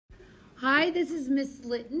Hi, this is Miss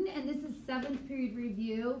Litton, and this is 7th period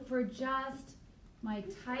review for just my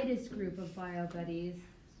tightest group of bio buddies,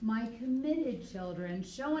 my committed children,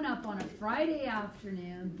 showing up on a Friday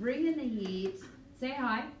afternoon, bringing the heat. Say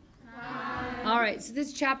hi. Hi. All right, so this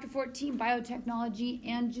is chapter 14, biotechnology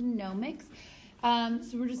and genomics.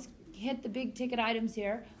 So we're just hit the big ticket items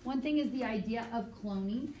here. One thing is the idea of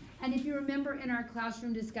cloning. And if you remember in our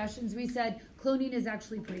classroom discussions, we said cloning is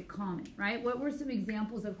actually pretty common, right? What were some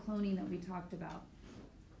examples of cloning that we talked about?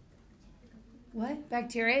 What?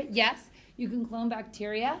 Bacteria? Yes, you can clone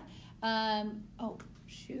bacteria. Oh,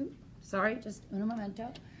 shoot. Sorry, just un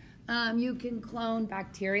momento. You can clone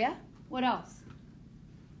bacteria. What else?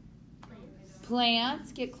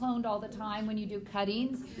 Plants get cloned all the time when you do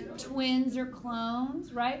cuttings. Twins are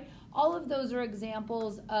clones, right? All of those are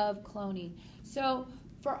examples of cloning. So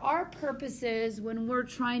for our purposes, when we're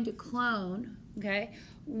trying to clone, okay,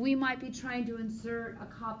 we might be trying to insert a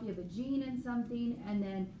copy of a gene in something and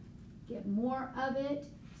then get more of it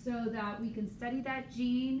so that we can study that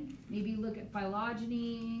gene, maybe look at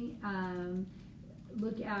phylogeny,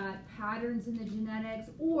 look at patterns in the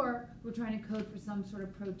genetics, or we're trying to code for some sort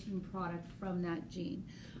of protein product from that gene.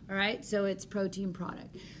 All right, so it's protein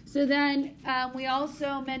product. So then we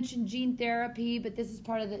also mentioned gene therapy, but this is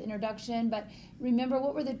part of the introduction. But remember,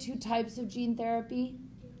 what were the two types of gene therapy?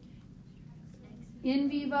 In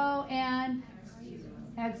vivo and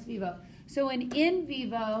ex vivo. So in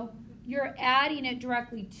vivo, you're adding it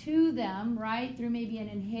directly to them, right, through maybe an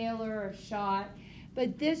inhaler or shot.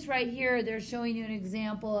 But this right here, they're showing you an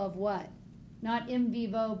example of what? Not in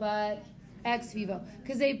vivo, but ex vivo.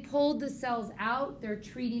 Because they pulled the cells out, they're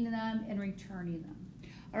treating them and returning them.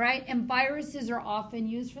 All right? And viruses are often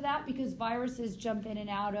used for that because viruses jump in and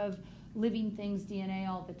out of living things' DNA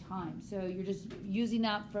all the time. So you're just using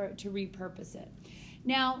that to repurpose it.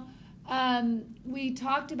 Now, we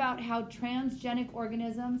talked about how transgenic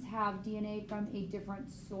organisms have DNA from a different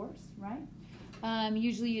source, right?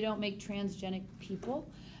 Usually you don't make transgenic people.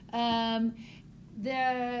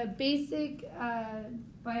 The basic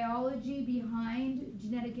biology behind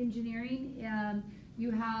genetic engineering,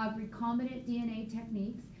 you have recombinant DNA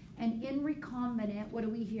techniques. And in recombinant, what do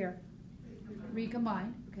we hear?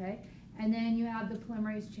 Recombine, okay? And then you have the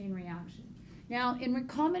polymerase chain reaction. Now, in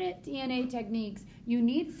recombinant DNA techniques, you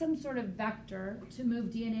need some sort of vector to move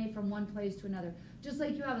DNA from one place to another. Just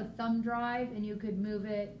like you have a thumb drive and you could move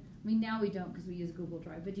it. I mean, now we don't because we use Google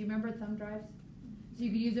Drive, but do you remember thumb drives? So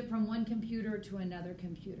you could use it from one computer to another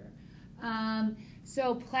computer.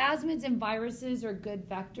 So plasmids and viruses are good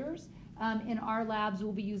vectors. In our labs,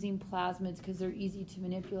 we'll be using plasmids because they're easy to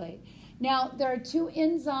manipulate. Now, there are two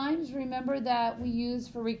enzymes, remember, that we use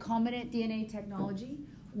for recombinant DNA technology.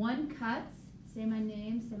 One cuts, say my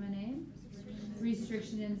name,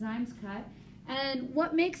 restriction enzymes cut. And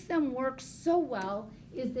what makes them work so well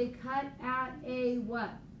is they cut at a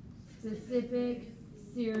what? Specific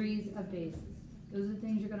series of bases. Those are the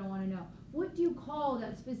things you're going to want to know. What do you call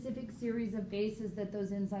that specific series of bases that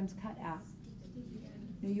those enzymes cut at?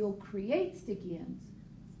 Now, you'll create sticky ends.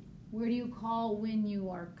 Where do you call when you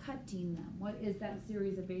are cutting them? What is that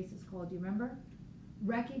series of bases called? Do you remember?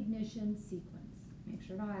 Recognition sequence. Make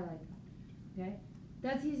sure to highlight that. Okay?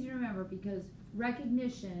 That's easy to remember because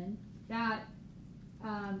recognition, that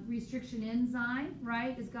restriction enzyme,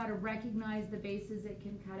 right, has got to recognize the bases it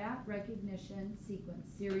can cut at. Recognition sequence,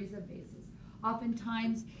 series of bases.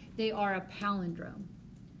 Oftentimes, they are a palindrome.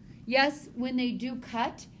 Yes, when they do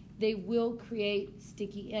cut, they will create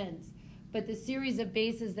sticky ends. But the series of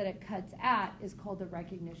bases that it cuts at is called the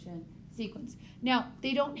recognition sequence. Now,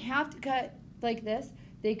 they don't have to cut like this.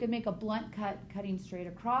 They could make a blunt cut cutting straight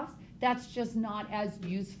across. That's just not as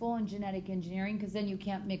useful in genetic engineering because then you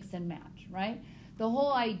can't mix and match, right? The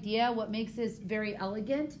whole idea, what makes this very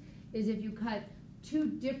elegant, is if you cut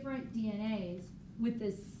two different DNAs with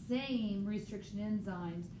the same restriction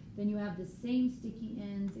enzymes, then you have the same sticky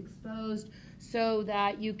ends exposed so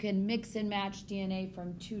that you can mix and match DNA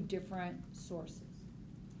from two different sources.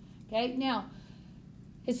 Okay, now,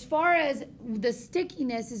 as far as the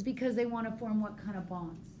stickiness is because they want to form what kind of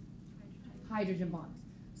bonds? Hydrogen bonds.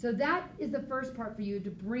 So that is the first part for you,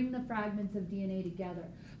 to bring the fragments of DNA together.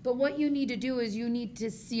 But what you need to do is you need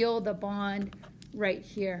to seal the bond right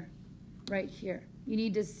here, right here. You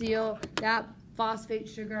need to seal that phosphate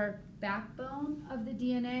sugar backbone of the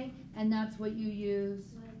DNA, and that's what you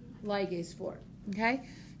use ligase for, okay?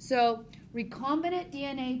 So recombinant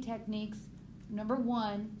DNA techniques, number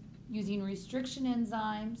one, using restriction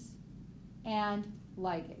enzymes and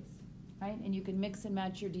ligase, right? And you can mix and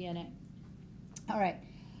match your DNA. All right.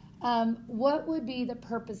 What would be the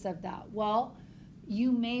purpose of that? Well,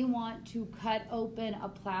 you may want to cut open a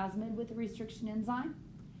plasmid with a restriction enzyme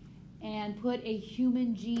and put a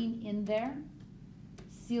human gene in there,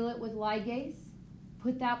 seal it with ligase,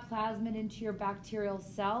 put that plasmid into your bacterial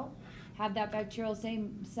cell, have that bacterial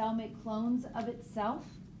cell make clones of itself,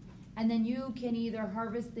 and then you can either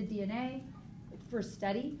harvest the DNA for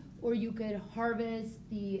study, or you could harvest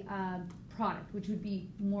the product, which would be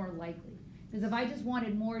more likely. Because if I just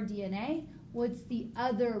wanted more DNA, what's the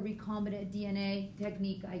other recombinant DNA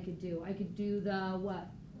technique I could do? I could do the what?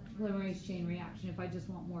 Polymerase chain reaction if I just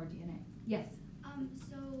want more DNA. Yes?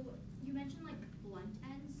 So you mentioned like blunt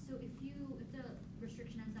ends. So if the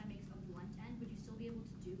restriction enzyme makes a blunt end, would you still be able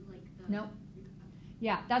to do like the... Nope.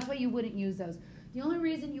 Yeah, that's why you wouldn't use those. The only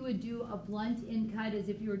reason you would do a blunt end cut is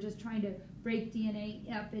if you were just trying to break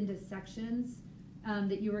DNA up into sections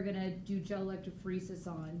that you were going to do gel electrophoresis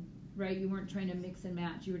on, right? You weren't trying to mix and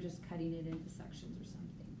match. You were just cutting it into sections or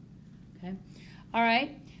something. Okay? All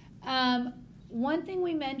right. One thing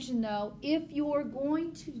we mentioned, though, if you're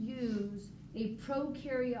going to use a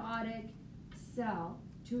prokaryotic cell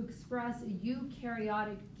to express a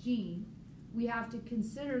eukaryotic gene, we have to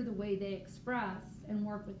consider the way they express and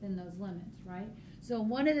work within those limits, right? So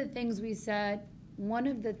one of the things we said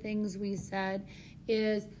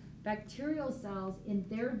is bacterial cells in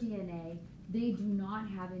their DNA, they do not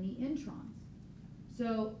have any introns.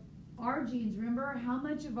 So our genes, remember how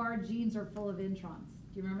much of our genes are full of introns?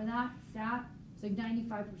 Do you remember that stat? It's like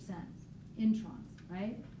 95% introns,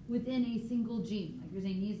 right? Within a single gene. Like you're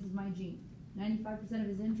saying, this is my gene. 95% of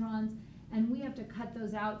his introns, and we have to cut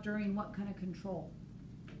those out during what kind of control?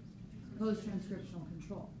 Post-transcriptional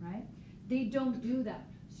control, right? They don't do that.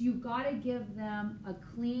 So you've got to give them a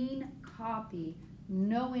clean copy,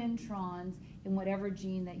 no introns in whatever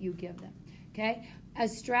gene that you give them, okay? A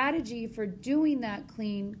strategy for doing that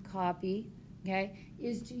clean copy, okay,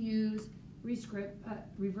 is to use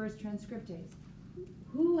reverse transcriptase.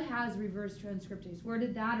 Who has reverse transcriptase? Where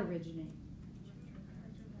did that originate?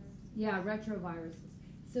 Yeah, retroviruses.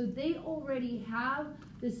 So they already have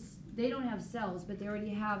this, they don't have cells, but they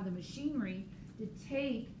already have the machinery to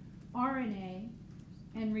take RNA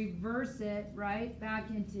and reverse it, right, back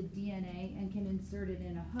into DNA and can insert it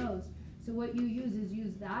in a host. So what you use is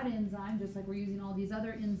use that enzyme, just like we're using all these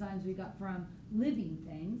other enzymes we got from living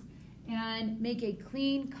things, and make a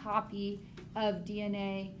clean copy of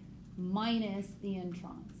DNA minus the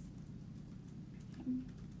introns.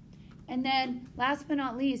 And then, last but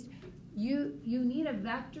not least, you need a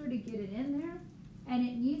vector to get it in there, and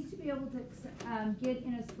it needs to be able to get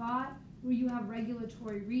in a spot where you have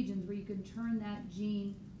regulatory regions where you can turn that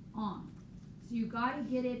gene on. So you got to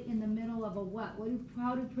get it in the middle of a what?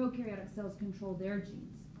 How do prokaryotic cells control their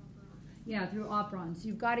genes? Yeah, through operon. So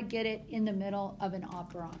you've got to get it in the middle of an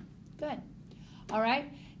operon. Good. All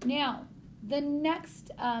right. Now, the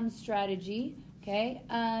next strategy, okay,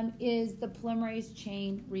 is the polymerase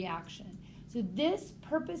chain reaction. So this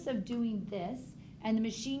purpose of doing this, and the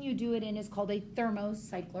machine you do it in is called a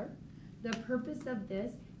thermocycler. The purpose of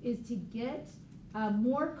this is to get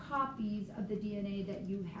more copies of the DNA that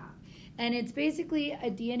you have. And it's basically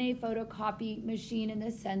a DNA photocopy machine in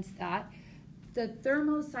the sense that the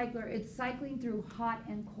thermocycler, it's cycling through hot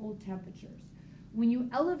and cold temperatures. When you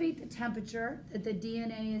elevate the temperature that the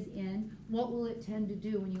DNA is in, what will it tend to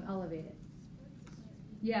do when you elevate it?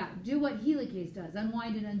 Yeah, do what helicase does,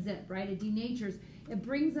 unwind and unzip, right? It denatures. It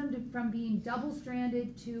brings them from being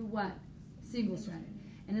double-stranded to what? Single-stranded.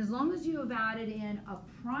 And as long as you have added in a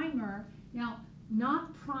primer, now,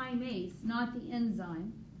 not primase, not the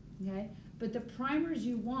enzyme, okay? But the primers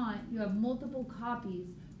you want, you have multiple copies,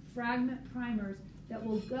 fragment primers, that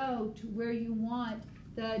will go to where you want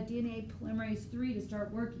the DNA polymerase 3 to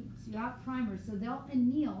start working. So you have primers, so they'll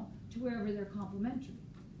anneal to wherever they're complementary,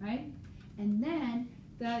 right? And then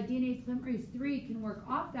the DNA polymerase 3 can work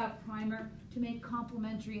off that primer to make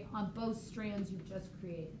complementary on both strands you've just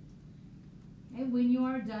created. Okay, when you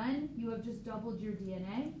are done, you have just doubled your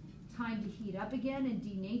DNA. Time to heat up again and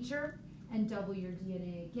denature and double your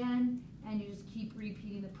DNA again, and you just keep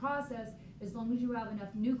repeating the process as long as you have enough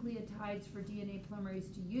nucleotides for DNA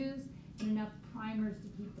polymerase to use and enough primers to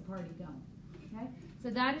keep the party going. Okay? So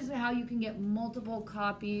that is how you can get multiple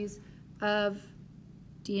copies of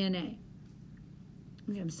DNA.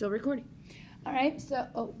 Okay, I'm still recording. All right, so,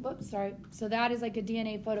 oh, whoops, sorry. So that is like a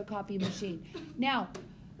DNA photocopy machine. Now,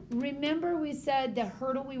 remember we said the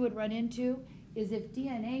hurdle we would run into is if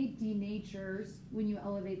DNA denatures when you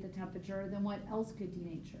elevate the temperature, then what else could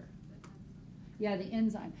denature? Yeah, the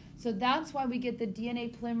enzyme. So that's why we get the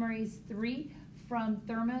DNA polymerase 3 from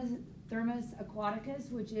Thermus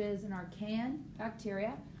aquaticus, which is an archaean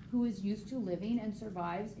bacteria who is used to living and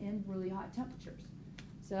survives in really hot temperatures.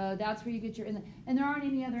 So that's where you get your enzyme. And there aren't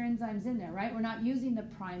any other enzymes in there, right? We're not using the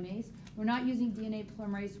primase. We're not using DNA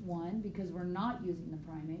polymerase 1 because we're not using the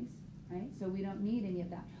primase, right? So we don't need any of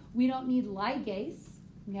that. We don't need ligase,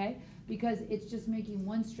 okay? Because it's just making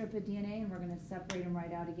one strip of DNA and we're going to separate them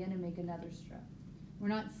right out again and make another strip. We're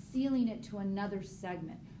not sealing it to another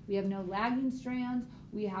segment. We have no lagging strands.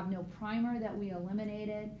 We have no primer that we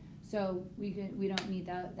eliminated. So we don't need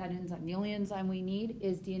that enzyme. The only enzyme we need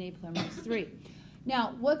is DNA polymerase 3.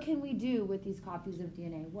 Now, what can we do with these copies of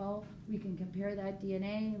DNA? Well, we can compare that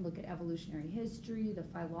DNA and look at evolutionary history, the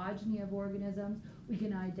phylogeny of organisms. We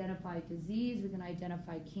can identify disease. We can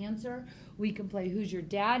identify cancer. We can play who's your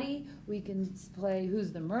daddy. We can play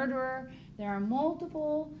who's the murderer. There are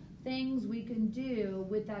multiple things we can do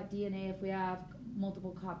with that DNA if we have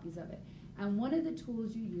multiple copies of it. And one of the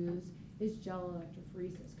tools you use is gel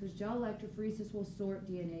electrophoresis, because gel electrophoresis will sort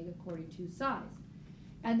DNA according to size.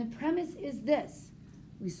 And the premise is this.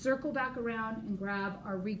 We circle back around and grab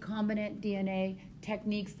our recombinant DNA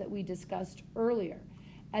techniques that we discussed earlier.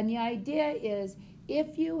 And the idea is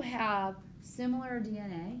if you have similar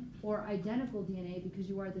DNA or identical DNA because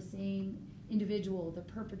you are the same individual, the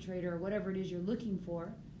perpetrator, whatever it is you're looking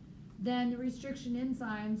for, then the restriction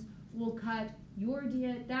enzymes will cut your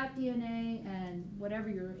that DNA and whatever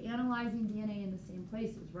you're analyzing DNA in the same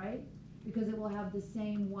places, right? Because it will have the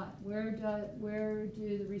same what? Where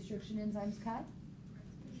do the restriction enzymes cut?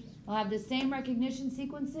 We'll have the same recognition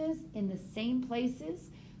sequences in the same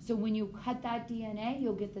places. So when you cut that DNA,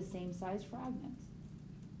 you'll get the same size fragments.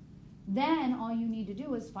 Then all you need to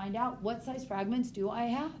do is find out what size fragments do I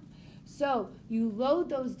have. So you load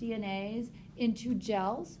those DNAs into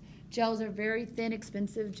gels. Gels are very thin,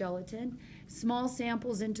 expensive gelatin. Small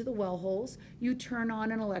samples into the well holes. You turn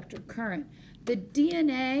on an electric current. The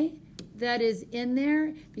DNA that is in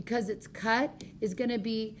there, because it's cut, is going to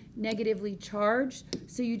be negatively charged.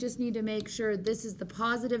 So you just need to make sure this is the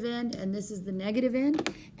positive end and this is the negative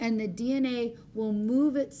end. And the DNA will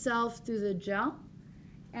move itself through the gel.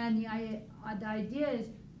 And the idea is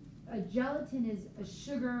a gelatin is a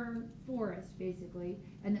sugar forest, basically,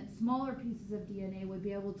 and that smaller pieces of DNA would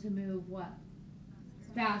be able to move what?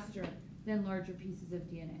 Faster than larger pieces of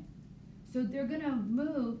DNA. So they're going to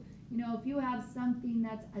move. You know, if you have something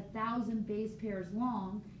that's 1,000 base pairs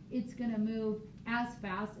long, it's going to move as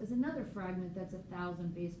fast as another fragment that's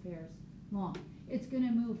 1,000 base pairs long. It's going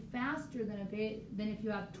to move faster than if you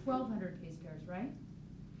have 1,200 base pairs, right?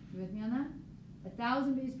 You with me on that?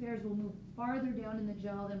 1,000 base pairs will move farther down in the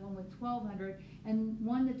gel than one with 1,200, and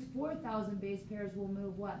one that's 4,000 base pairs will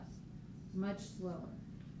move what? Much slower.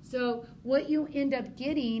 So what you end up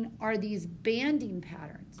getting are these banding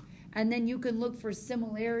patterns. And then you can look for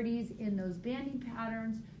similarities in those banding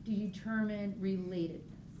patterns to determine relatedness.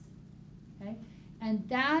 Okay? And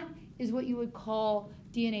that is what you would call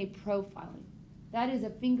DNA profiling. That is a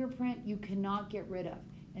fingerprint you cannot get rid of.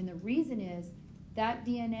 And the reason is that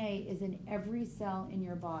DNA is in every cell in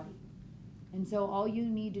your body. And so all you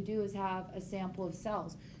need to do is have a sample of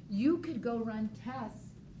cells. You could go run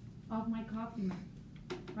tests off my coffee mug,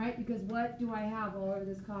 right? Because what do I have all over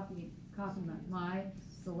this coffee mug? My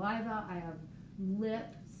saliva, I have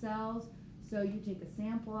lip cells. So you take a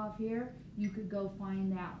sample off here, you could go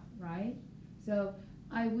find out, right? So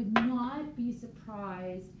I would not be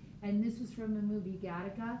surprised, and this was from the movie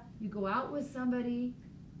Gattaca, you go out with somebody,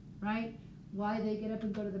 right? Why they get up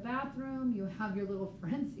and go to the bathroom, you have your little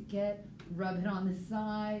forensic kit, rub it on the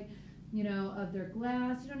side, you know, of their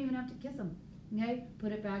glass. You don't even have to kiss them, okay?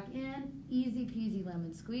 Put it back in, easy peasy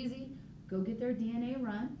lemon squeezy. Go get their DNA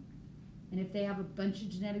run. And if they have a bunch of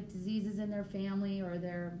genetic diseases in their family or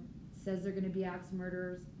says they're going to be axe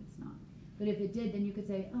murderers, it's not. But if it did, then you could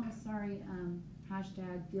say, oh, sorry,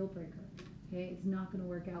 hashtag deal breaker. Okay, it's not going to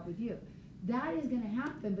work out with you. That is going to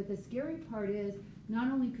happen, but the scary part is not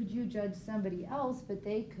only could you judge somebody else, but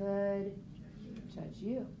they could judge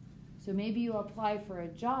you. So maybe you apply for a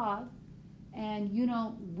job and you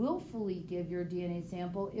don't willfully give your DNA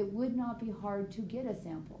sample. It would not be hard to get a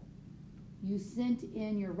sample. You sent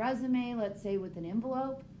in your resume, let's say with an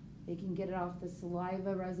envelope, they can get it off the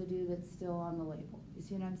saliva residue that's still on the label. You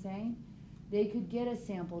see what I'm saying? They could get a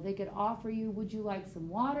sample. They could offer you, would you like some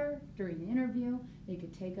water during the interview? They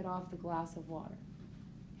could take it off the glass of water.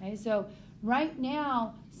 Okay, so right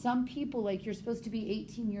now, some people, like you're supposed to be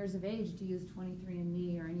 18 years of age to use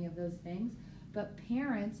 23andMe or any of those things, but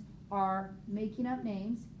parents are making up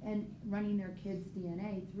names and running their kids'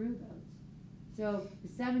 DNA through those. So the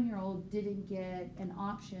 7-year-old didn't get an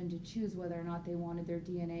option to choose whether or not they wanted their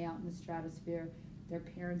DNA out in the stratosphere. Their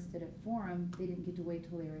parents did it for them. They didn't get to wait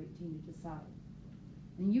till they were 18 to decide.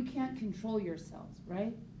 And you can't control your cells,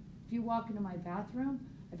 right? If you walk into my bathroom,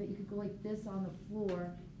 I bet you could go like this on the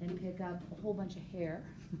floor and pick up a whole bunch of hair,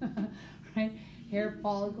 right? Hair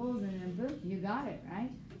follicles, and then boom, you got it, right?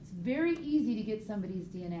 It's very easy to get somebody's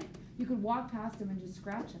DNA. You could walk past them and just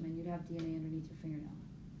scratch them, and you'd have DNA underneath your fingernail.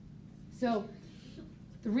 So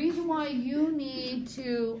the reason why you need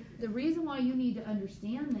to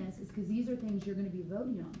understand this is because these are things you're going to be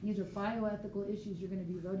voting on. These are bioethical issues you're going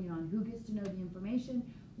to be voting on. Who gets to know the information?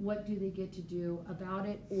 What do they get to do about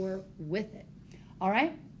it or with it? All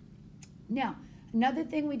right? Now, another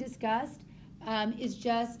thing we discussed is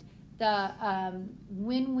just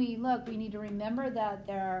when we look, we need to remember that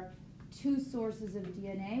there are two sources of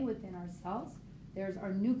DNA within our cells. There's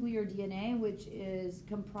our nuclear DNA, which is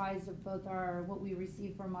comprised of both what we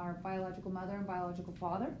receive from our biological mother and biological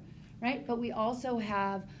father, right? But we also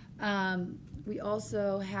have our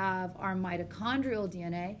mitochondrial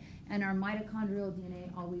DNA, and our mitochondrial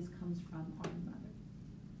DNA always comes from our mother.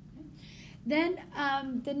 Okay? Then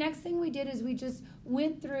the next thing we did is we just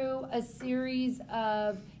went through a series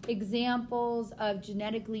of examples of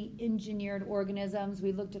genetically engineered organisms.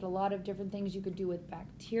 We looked at a lot of different things you could do with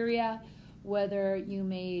bacteria, whether you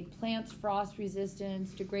made plants frost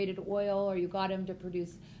resistant, degraded oil, or you got them to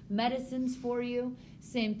produce medicines for you.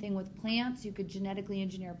 Same thing with plants. You could genetically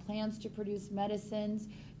engineer plants to produce medicines.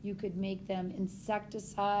 You could make them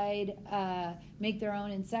make their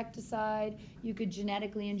own insecticide. You could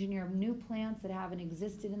genetically engineer new plants that haven't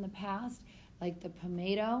existed in the past, like the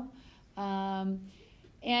palmetto.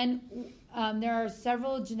 There are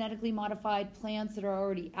several genetically modified plants that are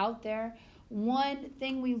already out there. One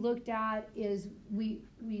thing we looked at is we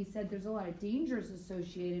said there's a lot of dangers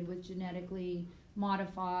associated with genetically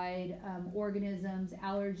modified organisms,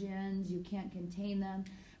 allergens, you can't contain them.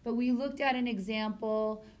 But we looked at an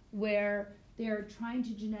example where they're trying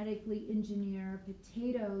to genetically engineer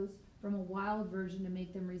potatoes from a wild version to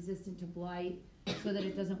make them resistant to blight so that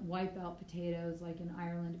it doesn't wipe out potatoes like in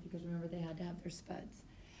Ireland, because remember they had to have their spuds.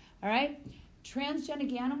 All right?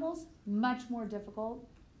 Transgenic animals, much more difficult.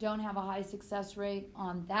 Don't have a high success rate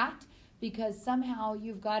on that because somehow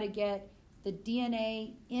you've got to get the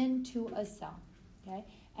DNA into a cell, okay?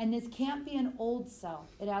 And this can't be an old cell.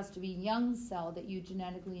 It has to be a young cell that you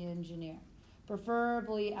genetically engineer,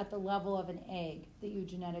 preferably at the level of an egg that you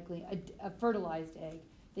a fertilized egg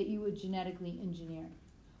that you would genetically engineer.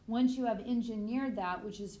 Once you have engineered that,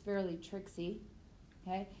 which is fairly tricksy,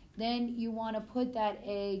 okay, then you want to put that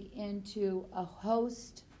egg into a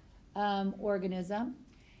host organism,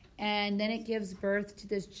 and then it gives birth to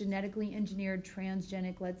this genetically engineered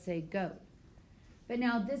transgenic, let's say, goat. But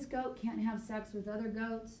now this goat can't have sex with other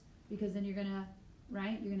goats because then you're going to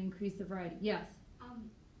increase the variety. Yes?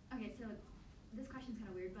 Okay, so this question's kind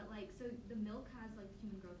of weird, but so the milk has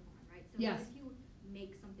human growth hormone, right? So yes. What if you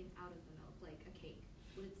make something out of the milk, like a cake?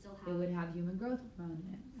 Would it still have... It would have human growth hormone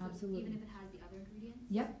in it, so absolutely. Even if it has the other ingredients?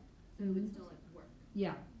 Yep. So it would still work?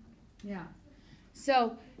 Yeah. Okay. Yeah.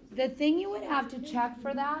 So the thing you would have to check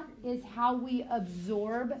for that is how we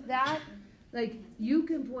absorb that. You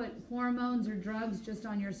can put hormones or drugs just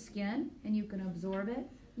on your skin and you can absorb it.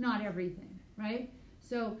 Not everything, right?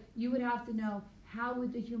 So you would have to know, how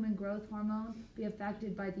would the human growth hormone be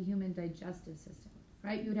affected by the human digestive system,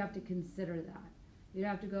 right? You would have to consider that. You'd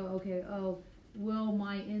have to go, okay, will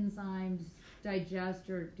my enzymes digest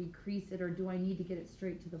or decrease it, or do I need to get it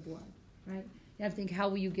straight to the blood, right? You have to think, how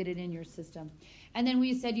will you get it in your system? And then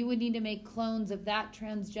we said you would need to make clones of that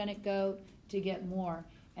transgenic goat to get more.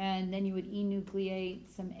 And then you would enucleate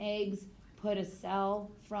some eggs, put a cell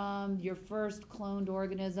from your first cloned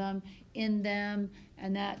organism in them,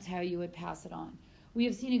 and that's how you would pass it on. We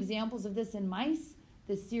have seen examples of this in mice.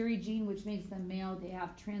 The Siri gene, which makes them male, they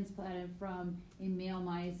have transplanted from a male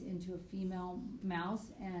mice into a female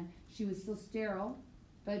mouse, and she was still sterile,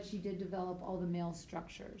 but she did develop all the male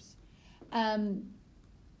structures.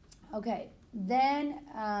 Okay, then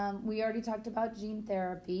we already talked about gene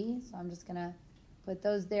therapy, so I'm just going to put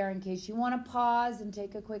those there in case you want to pause and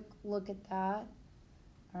take a quick look at that.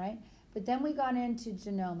 All right, but then we got into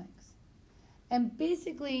genomics. And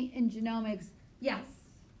basically in genomics, yes?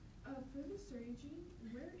 For the Siri gene,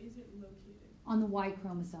 where is it located? On the Y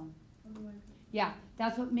chromosome. On the Y chromosome. Yeah,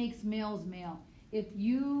 that's what makes males male. If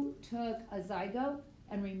you took a zygote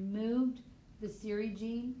and removed the Siri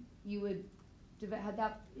gene, you would have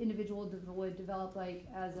that individual would develop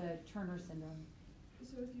as a Turner syndrome.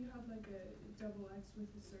 So if you had a double X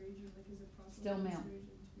with the Siri gene, is it possible Still for the male. Siri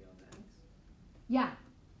gene to be on the X?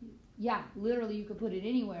 Yeah, literally you could put it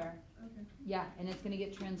anywhere. Okay. Yeah, and it's going to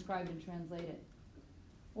get transcribed and translated.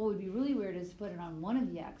 What would be really weird is to put it on one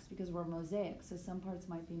of the X, because we're mosaic, so some parts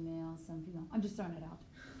might be male, some female. I'm just throwing it out.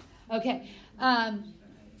 Okay,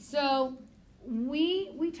 so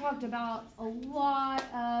we talked about a lot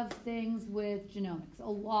of things with genomics, a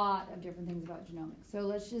lot of different things about genomics. So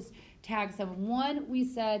let's just tag some. One, we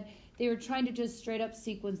said they were trying to just straight up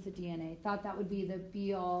sequence the DNA. Thought that would be the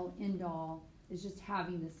be-all, end-all, is just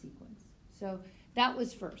having the sequence. So that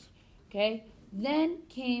was first, okay? Then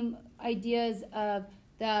came ideas of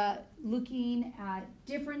the looking at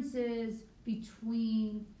differences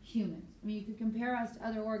between humans. I mean, you could compare us to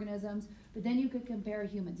other organisms, but then you could compare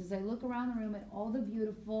humans. As I look around the room at all the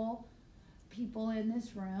beautiful people in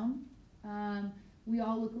this room, we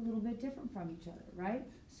all look a little bit different from each other, right?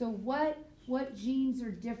 So what genes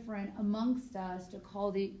are different amongst us to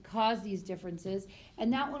cause these differences?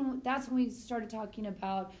 And that's when we started talking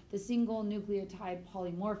about the single nucleotide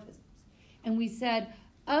polymorphisms. And we said,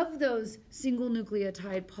 of those single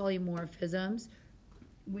nucleotide polymorphisms,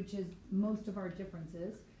 which is most of our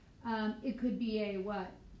differences, it could be a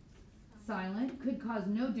what? Silent. Could cause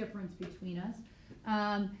no difference between us.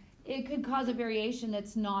 It could cause a variation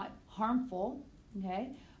that's not harmful,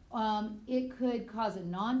 okay? It could cause a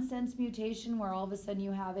nonsense mutation where all of a sudden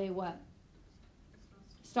you have a what?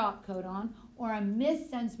 Stop codon. Or a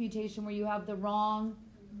missense mutation where you have the wrong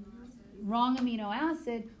amino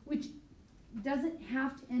acid, which doesn't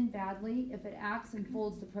have to end badly if it acts and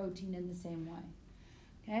folds the protein in the same way.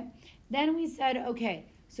 Okay? Then we said, okay,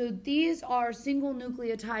 so these are single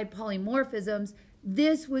nucleotide polymorphisms.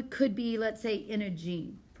 This could be, let's say, in a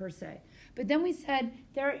gene, per se. But then we said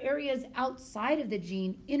there are areas outside of the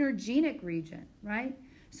gene, intergenic region, right?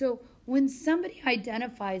 So when somebody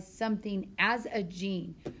identifies something as a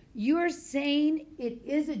gene, you are saying it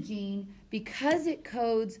is a gene because it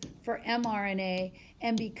codes for mRNA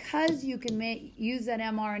and because you can use that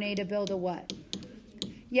mRNA to build a what?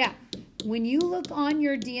 Yeah. When you look on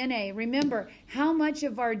your DNA, remember how much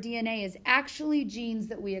of our DNA is actually genes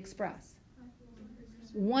that we express?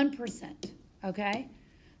 1%, okay?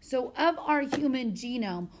 So of our human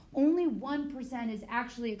genome, only 1% is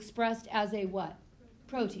actually expressed as a what?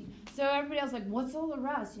 Protein. So everybody else is like, what's all the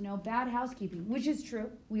rest? You know, bad housekeeping, which is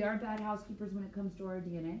true. We are bad housekeepers when it comes to our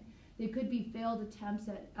DNA. They could be failed attempts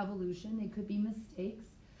at evolution. They could be mistakes.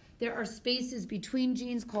 There are spaces between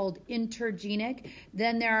genes called intergenic.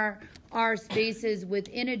 Then there are spaces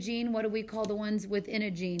within a gene. What do we call the ones within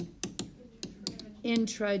a gene?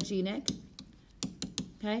 Intragenic.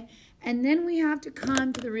 Okay? And then we have to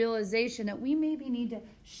come to the realization that we maybe need to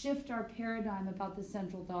shift our paradigm about the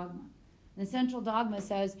central dogma. And the central dogma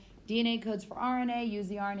says DNA codes for RNA, use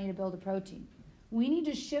the RNA to build a protein. We need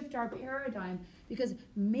to shift our paradigm because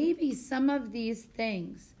maybe some of these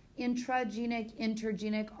things, intragenic,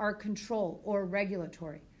 intergenic, are control or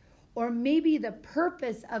regulatory. Or maybe the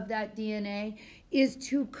purpose of that DNA is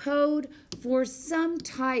to code for some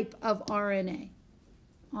type of RNA.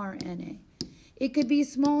 It could be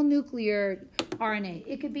small nuclear RNA.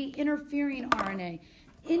 It could be interfering RNA.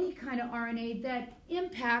 Any kind of RNA that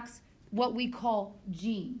impacts what we call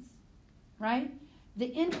genes, right?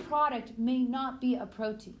 The end product may not be a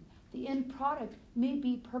protein. The end product may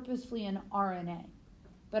be purposefully an RNA.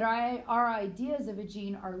 But our ideas of a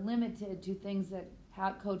gene are limited to things that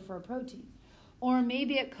code for a protein. Or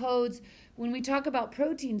maybe it codes, when we talk about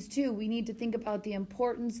proteins too, we need to think about the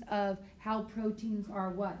importance of how proteins are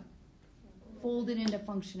what? Folded into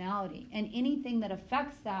functionality. And anything that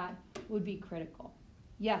affects that would be critical.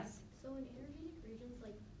 Yes? So in intergenic regions,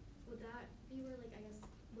 like, would that be where, like, I guess,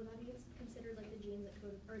 would that be considered like the genes that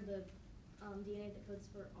code, or the DNA that codes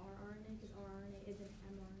for rRNA? Because rRNA isn't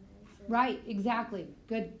mRNA. So. Right, exactly.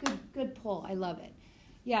 Good pull. I love it.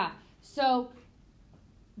 Yeah. So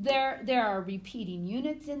there are repeating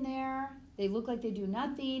units in there. They look like they do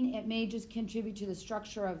nothing. It may just contribute to the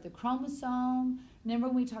structure of the chromosome. Remember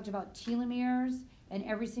when we talked about telomeres? And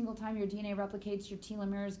every single time your DNA replicates, your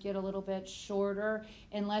telomeres get a little bit shorter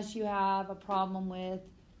unless you have a problem with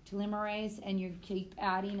telomerase and you keep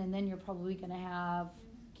adding, and then you're probably going to have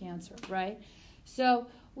cancer, right? So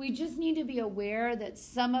we just need to be aware that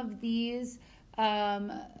some of these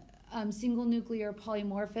single nuclear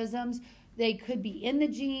polymorphisms, they could be in the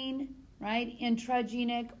gene, right,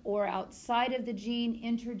 intragenic, or outside of the gene,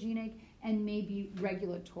 intergenic, and maybe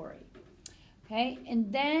regulatory. Okay,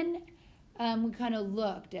 and then we kind of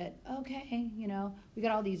looked at, okay, you know, we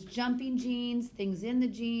got all these jumping genes, things in the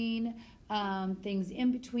gene, things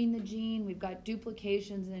in between the gene. We've got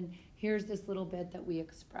duplications, and here's this little bit that we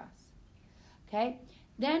express. Okay,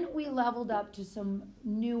 then we leveled up to some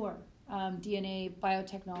newer DNA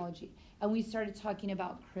biotechnology, and we started talking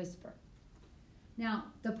about CRISPR. Now,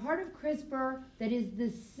 the part of CRISPR that is the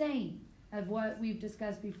same as what we've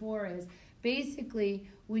discussed before is basically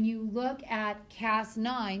when you look at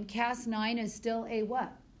Cas9, Cas9 is still a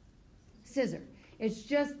what? scissor. It's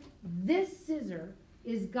just this scissor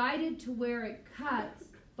is guided to where it cuts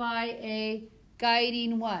by a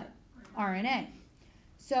guiding what? RNA.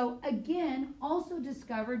 So again, also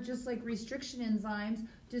discovered, just like restriction enzymes,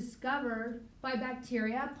 discovered by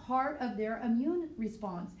bacteria, part of their immune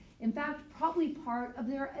response. In fact, probably part of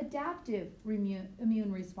their adaptive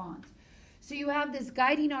immune response. So you have this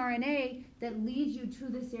guiding RNA that leads you to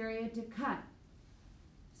this area to cut.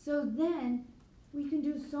 So then we can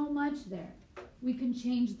do so much there. We can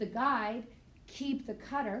change the guide, keep the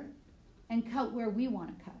cutter, and cut where we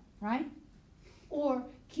want to cut, right? Or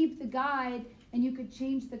keep the guide and you could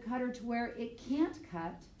change the cutter to where it can't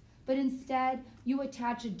cut, but instead you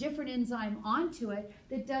attach a different enzyme onto it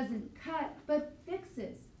that doesn't cut but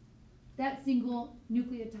fixes that single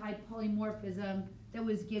nucleotide polymorphism that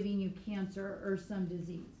was giving you cancer or some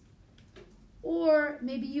disease. Or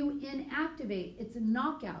maybe you inactivate, it's a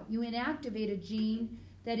knockout. You inactivate a gene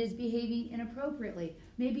that is behaving inappropriately.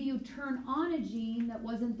 Maybe you turn on a gene that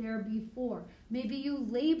wasn't there before. Maybe you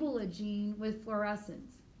label a gene with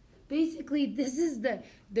fluorescence. Basically, this is the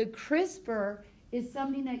CRISPR is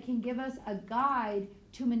something that can give us a guide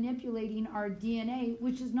to manipulating our DNA,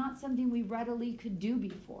 which is not something we readily could do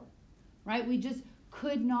before, right? We just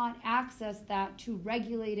could not access that to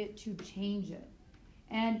regulate it, to change it.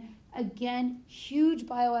 And again, huge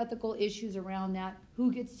bioethical issues around that.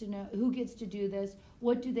 Who gets to know, who gets to do this?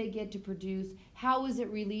 What do they get to produce? How is it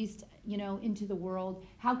released, into the world?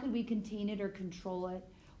 How could we contain it or control it?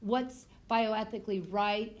 What's bioethically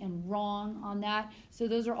right and wrong on that? So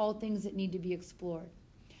those are all things that need to be explored.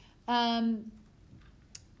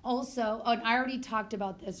 Also, and I already talked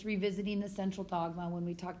about this, revisiting the central dogma when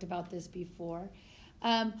we talked about this before.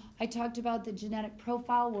 I talked about the genetic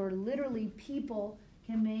profile where literally people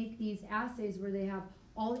can make these assays where they have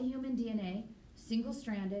all the human DNA,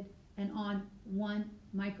 single-stranded, and on one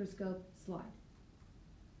microscope slide.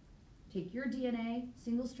 Take your DNA,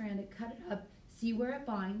 single-stranded, cut it up, see where it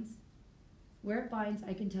binds. Where it binds,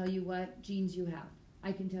 I can tell you what genes you have.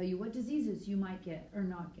 I can tell you what diseases you might get or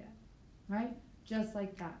not get, right? Just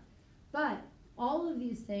like that. But all of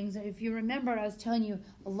these things, if you remember, I was telling you,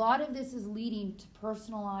 a lot of this is leading to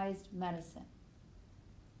personalized medicine.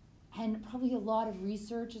 And probably a lot of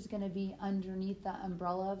research is going to be underneath the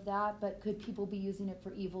umbrella of that, but could people be using it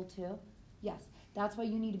for evil too? Yes. That's why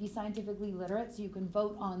you need to be scientifically literate so you can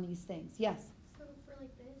vote on these things. Yes? So for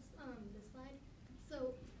like this slide,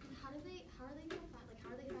 so how are they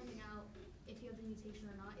finding out if you have the mutation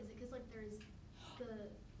or not? Is it because like there's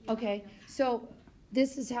the... Okay, so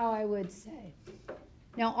this is how I would say.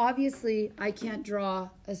 Now obviously I can't draw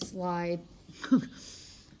a slide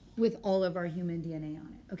with all of our human DNA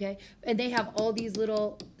on it, okay? And they have all these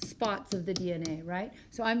little spots of the DNA, right?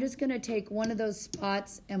 So I'm just going to take one of those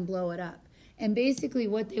spots and blow it up. And basically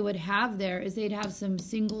what they would have there is they'd have some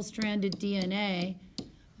single-stranded DNA,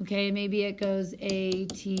 okay? Maybe it goes A,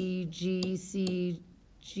 T, G, C,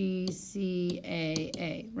 G, C,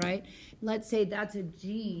 A, right? Let's say that's a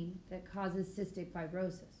gene that causes cystic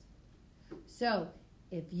fibrosis. So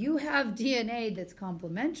if you have DNA that's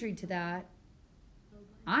complementary to that,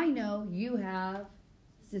 I know you have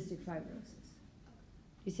cystic fibrosis.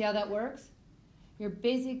 You see how that works? You're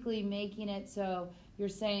basically making it so you're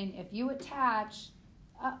saying if you attach,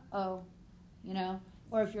 or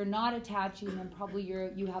if you're not attaching, then probably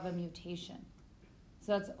you have a mutation.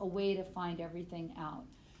 So that's a way to find everything out.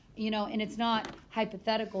 And it's not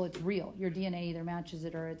hypothetical, it's real. Your DNA either matches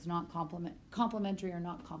it or it's not complementary or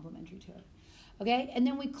not complementary to it. Okay? And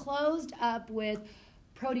then we closed up with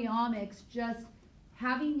proteomics, just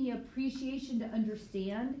having the appreciation to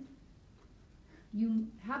understand you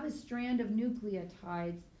have a strand of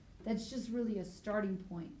nucleotides that's just really a starting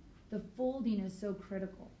point. The folding is so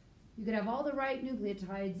critical. You could have all the right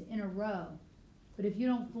nucleotides in a row, but if you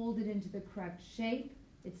don't fold it into the correct shape,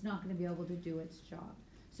 it's not going to be able to do its job.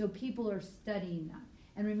 So people are studying that.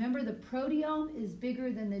 And remember, the proteome is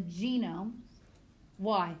bigger than the genome.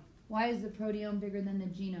 Why? Why is the proteome bigger than the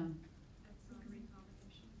genome?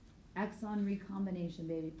 Exon recombination,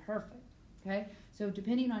 baby. Perfect. Okay? So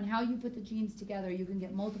depending on how you put the genes together, you can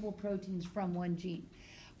get multiple proteins from one gene.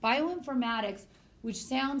 Bioinformatics, which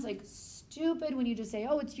sounds like stupid when you just say,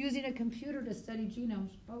 oh, it's using a computer to study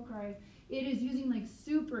genomes. Okay. It is using like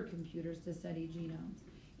supercomputers to study genomes.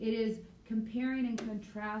 It is comparing and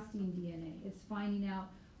contrasting DNA. It's finding out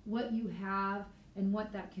what you have and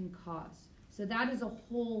what that can cause. So that is a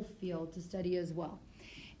whole field to study as well.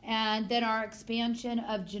 And then our expansion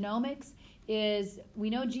of genomics is we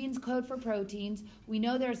know genes code for proteins. We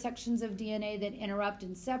know there are sections of DNA that interrupt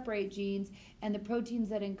and separate genes and the proteins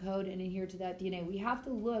that encode and adhere to that DNA. We have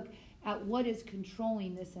to look at what is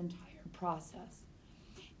controlling this entire process.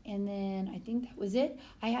 And then I think that was it.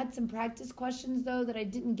 I had some practice questions, though, that I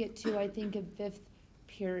didn't get to, I think, in 5th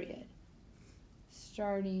period.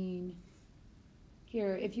 Starting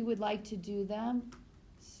here, if you would like to do them,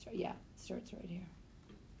 it starts right here.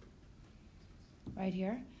 Right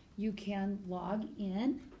here. You can log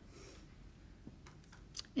in.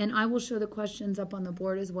 And I will show the questions up on the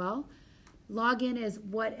board as well. Log in as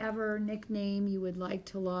whatever nickname you would like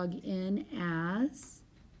to log in as.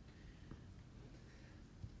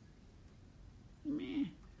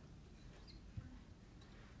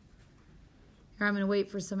 Here, I'm going to wait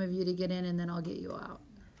for some of you to get in and then I'll get you out.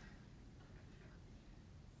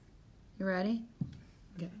 You ready?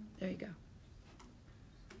 Okay, there you go.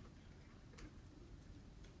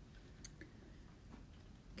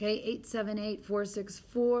 Okay,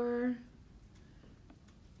 878-464.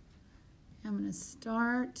 I'm going to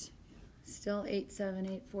start. Still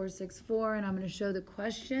 878-464, and I'm going to show the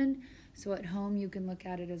question. So at home you can look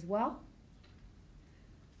at it as well.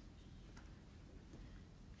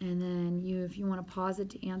 And then if you want to pause it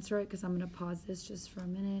to answer it, because I'm going to pause this just for a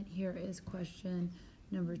minute. Here is question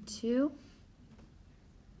number 2.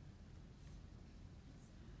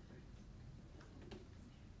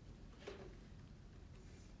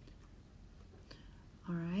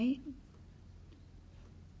 All right.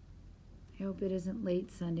 I hope it isn't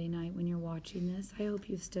late Sunday night when you're watching this. I hope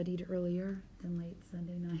you've studied earlier than late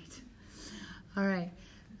Sunday night. All right.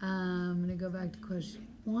 I'm going to go back to question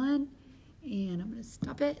 1, and I'm going to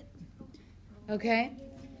stop it. Okay.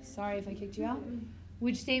 Sorry if I kicked you out.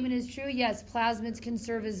 Which statement is true? Yes, plasmids can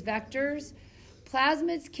serve as vectors.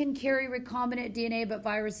 Plasmids can carry recombinant DNA, but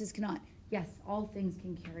viruses cannot. Yes, all things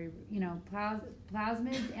can carry,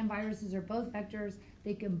 plasmids and viruses are both vectors.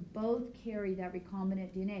 They can both carry that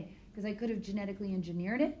recombinant DNA, because I could have genetically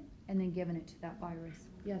engineered it and then given it to that virus.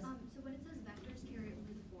 Yes? So when it says vectors carry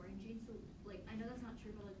only the foreign gene, so, I know that's not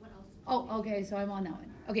true, but, what else? Oh, okay, so I'm on that one.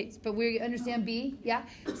 Okay, but we understand B, yeah?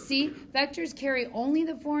 C, vectors carry only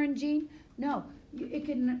the foreign gene? No. It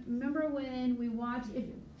can, remember when we watched,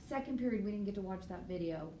 2nd period, we didn't get to watch that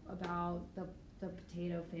video about the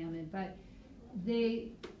potato famine, but they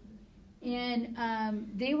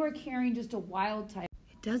were carrying just a wild type.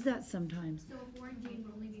 It does that sometimes. So a foreign gene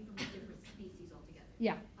would only be from a different species altogether?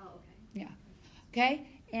 Yeah. Oh, okay. Yeah. Okay,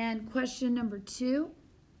 and question number 2,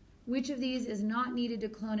 which of these is not needed to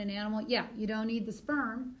clone an animal? Yeah, you don't need the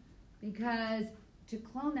sperm, because to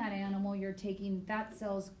clone that animal, you're taking that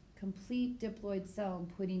cell's complete diploid cell and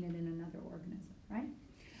putting it in another organism, right?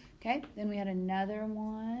 Okay, then we had another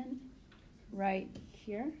one right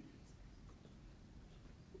here.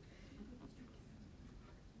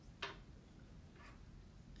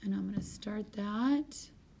 And I'm going to start that.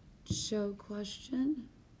 Show question.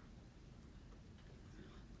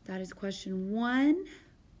 That is question 1.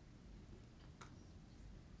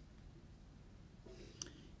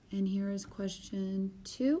 And here is question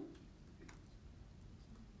 2.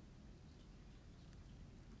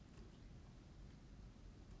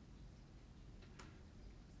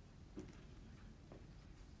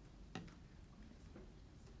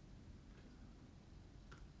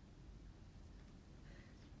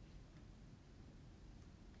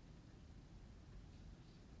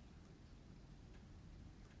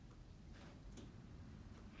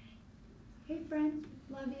 Hey friend,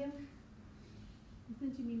 love you. I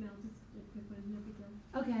sent you an email, just a quick one, no big deal.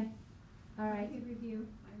 Okay, all right. Good review.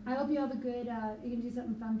 I hope you have a good, you can do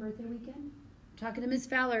something fun birthday weekend. Talking to Miss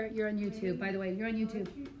Fowler, you're on YouTube, by the way, you're on YouTube.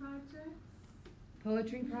 Poetry projects.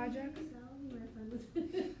 Poetry project? So, you were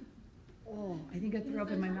fun. Oh, I think I threw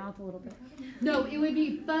up in my mouth a little bit. No, it would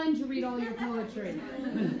be fun to read all your poetry.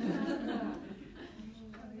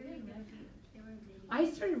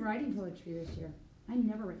 I started writing poetry this year. I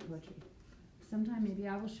never write poetry. Sometime maybe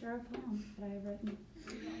I will share a poem that I have written.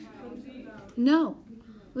 No,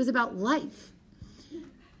 it was about life.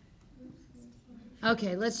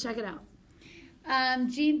 Okay, let's check it out.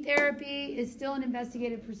 Gene therapy is still an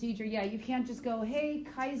investigative procedure. Yeah, you can't just go, hey,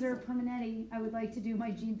 Kaiser Permanente, I would like to do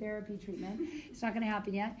my gene therapy treatment. It's not going to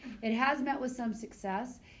happen yet. It has met with some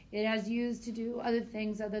success. It has used to do other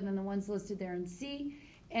things other than the ones listed there in C.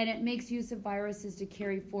 And it makes use of viruses to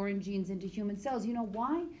carry foreign genes into human cells. You know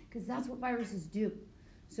why? Because that's what viruses do.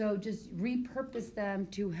 So just repurpose them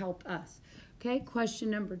to help us. Okay, question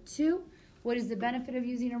number 2. What is the benefit of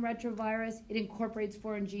using a retrovirus? It incorporates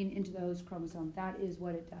foreign gene into the host chromosome. That is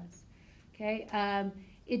what it does. Okay,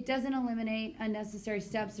 it doesn't eliminate unnecessary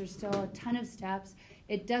steps. There's still a ton of steps.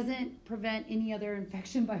 It doesn't prevent any other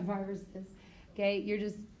infection by viruses. Okay, you're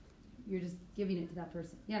just giving it to that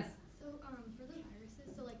person. Yes. So for the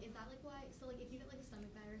viruses, so is that why? So if you get a stomach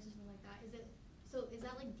virus or something like that, is that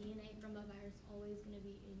DNA from the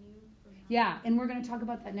Yeah, and we're going to talk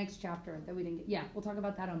about that next chapter that we didn't get. Yeah, we'll talk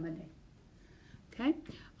about that on Monday. Okay.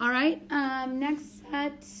 All right. Next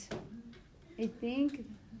set. I think.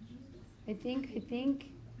 Hey.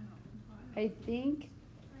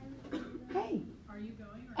 Are you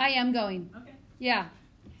going? I am going. Okay. Yeah.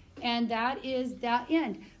 And that is the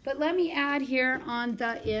end. But let me add here on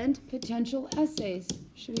the end potential essays.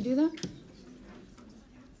 Should we do that?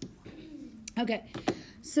 Okay.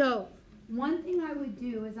 So one thing I would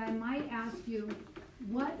do is I might ask you,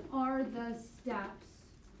 what are the steps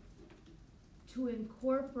to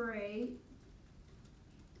incorporate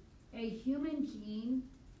a human gene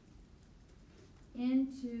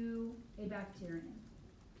into a bacterium?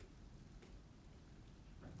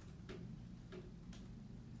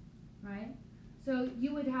 Right? So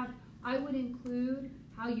you would have, I would include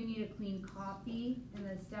how you need a clean copy and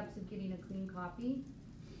the steps of getting a clean copy.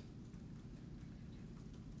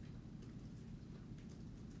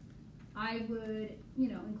 I would,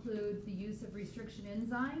 include the use of restriction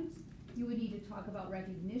enzymes. You would need to talk about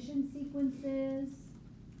recognition sequences.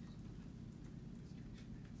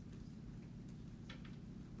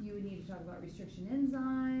 You would need to talk about restriction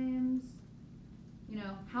enzymes,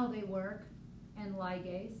 how they work, and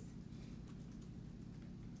ligase.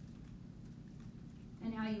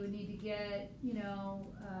 And how you would need to get,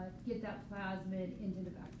 get that plasmid into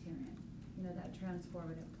the bacterium, that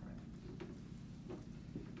transformative part.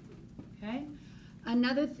 Okay.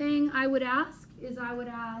 Another thing I would ask is what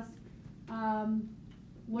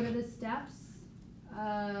are the steps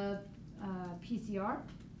of PCR,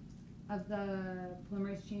 of the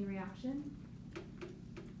polymerase chain reaction?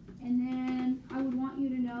 And then I would want you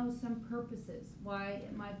to know some purposes, why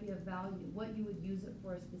it might be of value, what you would use it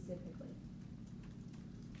for specifically.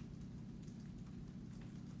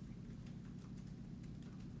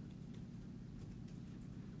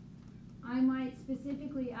 I might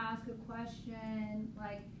specifically ask a question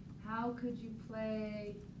like, how could you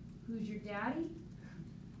play Who's Your Daddy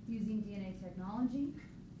using DNA technology?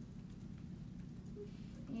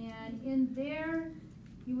 And in there,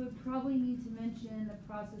 you would probably need to mention the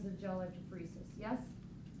process of gel electrophoresis, yes?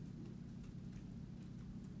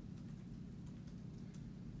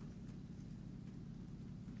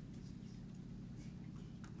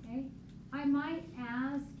 Okay. I might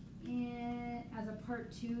ask as a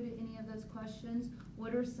part 2 to any of those questions,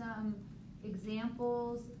 what are some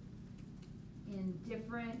examples in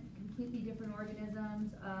completely different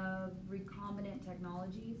organisms of recombinant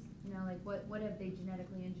technologies? Like what have they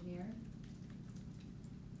genetically engineered?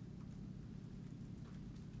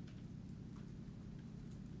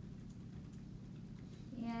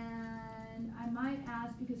 And I might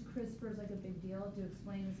ask, because CRISPR is like a big deal, to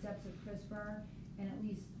explain the steps of CRISPR and at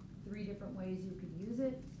least 3 different ways you could use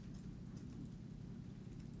it.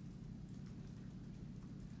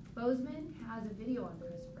 Bozeman has a video on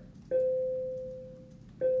CRISPR.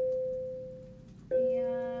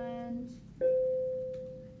 And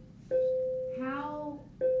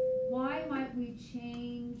why might we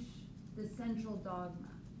change the central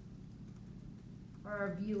dogma, or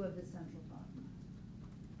our view of the central dogma?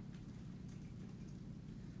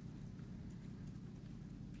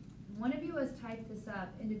 One of you has typed this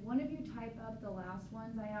up, and did one of you type up the last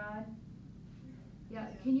ones I had? Yeah,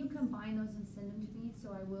 can you combine those and send them to me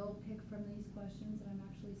so I will pick from these questions that I'm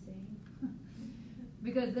actually saying?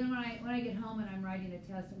 Because then when I get home and I'm writing a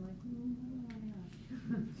test, I'm like, what do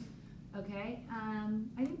I ask? Okay,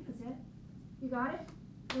 I think that's it. You got it?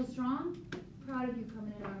 Feel strong? Proud of you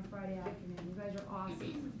coming in on a Friday afternoon. You guys are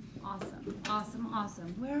awesome. Awesome, awesome,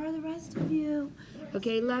 awesome. Where are the rest of you?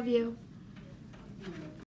 Okay, love you.